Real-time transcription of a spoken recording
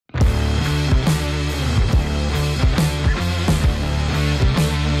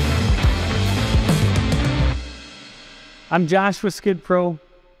I'm Josh with Skid Pro.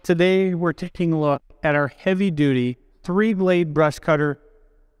 Today we're taking a look at our heavy-duty 3-blade brush cutter,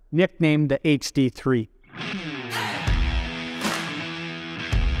 nicknamed the HD3.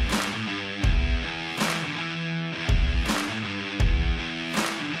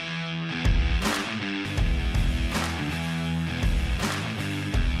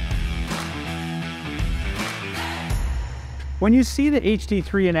 When you see the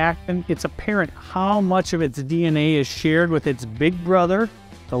HD3 in action, it's apparent how much of its DNA is shared with its big brother,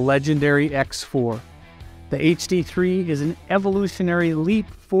 the legendary X4. The HD3 is an evolutionary leap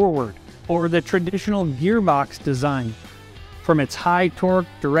forward over the traditional gearbox design. From its high torque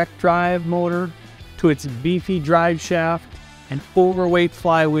direct drive motor to its beefy drive shaft and overweight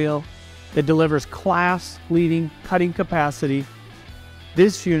flywheel that delivers class-leading cutting capacity,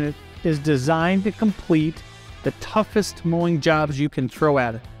 this unit is designed to complete the toughest mowing jobs you can throw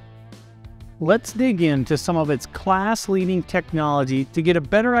at it. Let's dig into some of its class-leading technology to get a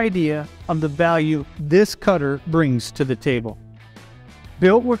better idea of the value this cutter brings to the table.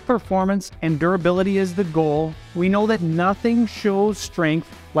 Built with performance and durability as the goal, we know that nothing shows strength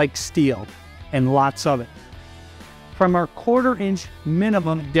like steel, and lots of it. From our 1/4-inch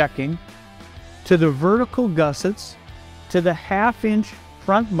minimum decking, to the vertical gussets, to the 1/2-inch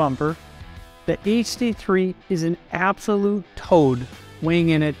front bumper, the HD3 is an absolute toad, weighing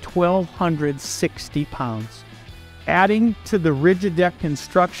in at 1,260 pounds. Adding to the rigid deck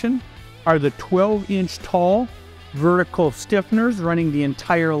construction are the 12-inch tall vertical stiffeners running the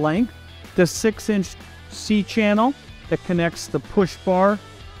entire length, the 6-inch C-channel that connects the push bar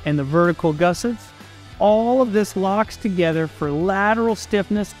and the vertical gussets. All of this locks together for lateral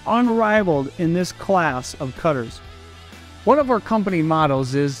stiffness unrivaled in this class of cutters. One of our company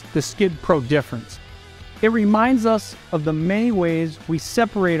mottos is the Skid Pro difference. It reminds us of the many ways we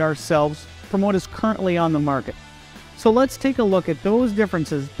separate ourselves from what is currently on the market. So let's take a look at those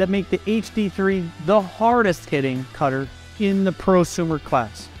differences that make the HD3 the hardest hitting cutter in the prosumer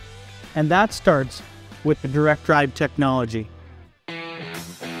class. And that starts with the direct drive technology.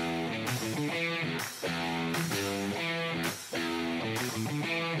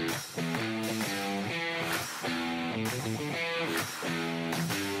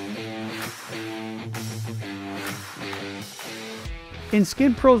 In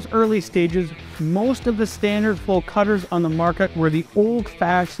Skid Pro's early stages, most of the standard flow cutters on the market were the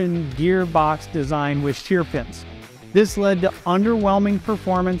old-fashioned gearbox design with shear pins. This led to underwhelming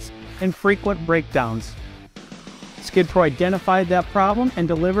performance and frequent breakdowns. Skid Pro identified that problem and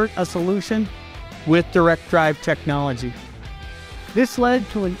delivered a solution with direct drive technology. This led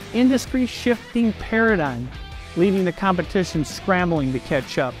to an industry-shifting paradigm, leaving the competition scrambling to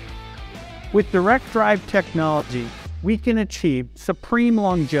catch up. With direct drive technology, we can achieve supreme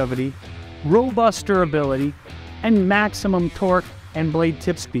longevity, robust durability, and maximum torque and blade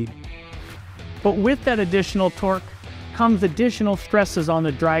tip speed. But with that additional torque comes additional stresses on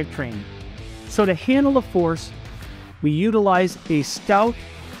the drivetrain. So to handle the force, we utilize a stout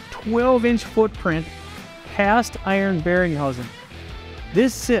 12-inch footprint cast iron bearing housing.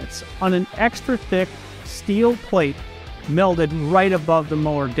 This sits on an extra thick steel plate melded right above the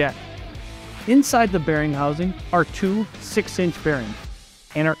mower deck. Inside the bearing housing are two 6-inch bearings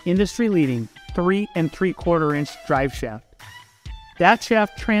and our industry-leading 3 3/4-inch drive shaft. That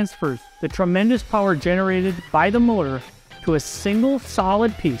shaft transfers the tremendous power generated by the motor to a single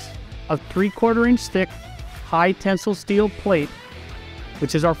solid piece of 3/4-inch thick, high tensile steel plate,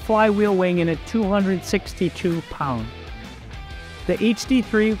 which is our flywheel weighing in at 262 pounds. The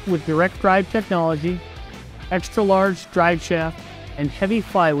HD3 with direct drive technology, extra large drive shaft, and heavy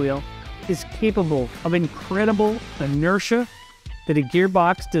flywheel is capable of incredible inertia that a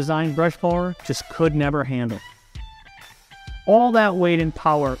gearbox designed brush mower just could never handle. All that weight and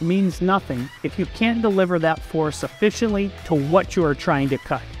power means nothing if you can't deliver that force efficiently to what you are trying to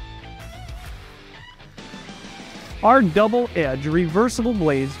cut. Our double-edge reversible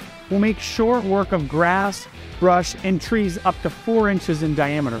blades will make short work of grass, brush, and trees up to 4 inches in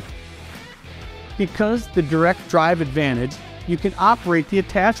diameter. Because the direct drive advantage, you can operate the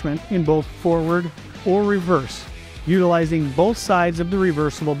attachment in both forward or reverse, utilizing both sides of the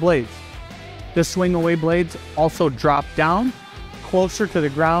reversible blades. The swing-away blades also drop down closer to the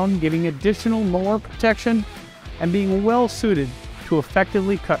ground, giving additional mower protection and being well suited to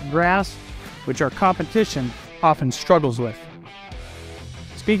effectively cut grass, which our competition often struggles with.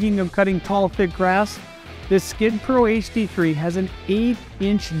 Speaking of cutting tall, thick grass, this Skid Pro HD3 has an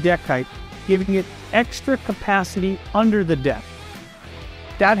 8-inch deck height, giving it extra capacity under the deck.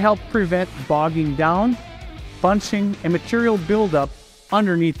 That helped prevent bogging down, bunching, and material buildup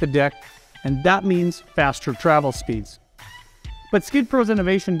underneath the deck, and that means faster travel speeds. But Skid Pro's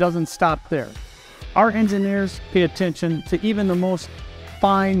innovation doesn't stop there. Our engineers pay attention to even the most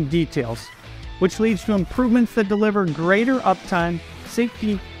fine details, which leads to improvements that deliver greater uptime,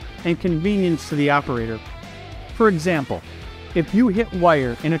 safety, and convenience to the operator. For example, if you hit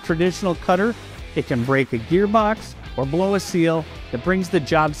wire in a traditional cutter, it can break a gearbox or blow a seal that brings the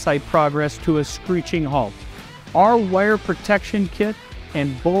job site progress to a screeching halt. Our wire protection kit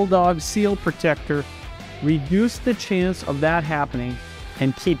and Bulldog seal protector reduce the chance of that happening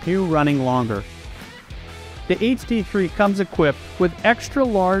and keep you running longer. The HD3 comes equipped with extra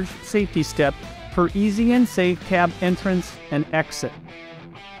large safety step for easy and safe cab entrance and exit,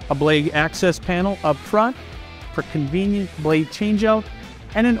 a blade access panel up front for convenient blade changeout,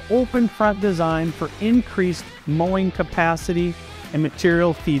 and an open front design for increased mowing capacity and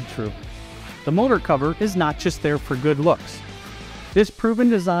material feed-through. The motor cover is not just there for good looks. This proven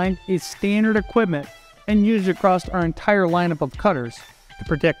design is standard equipment and used across our entire lineup of cutters to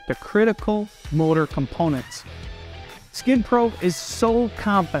protect the critical motor components. Skid Pro is so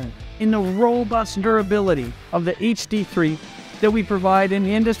confident in the robust durability of the HD3 that we provide an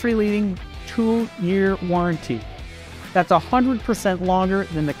industry-leading 2-year warranty. That's 100% longer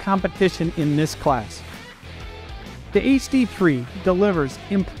than the competition in this class. The HD3 delivers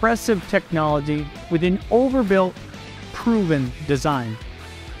impressive technology with an overbuilt, proven design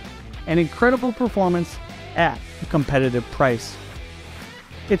and incredible performance at a competitive price.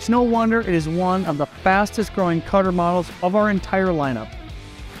 It's no wonder it is one of the fastest growing cutter models of our entire lineup.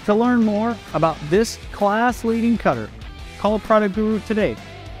 To learn more about this class-leading call a product guru today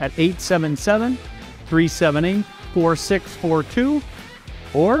at 877-378-4642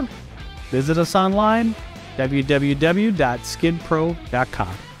 or visit us online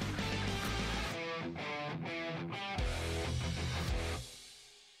www.skidpro.com.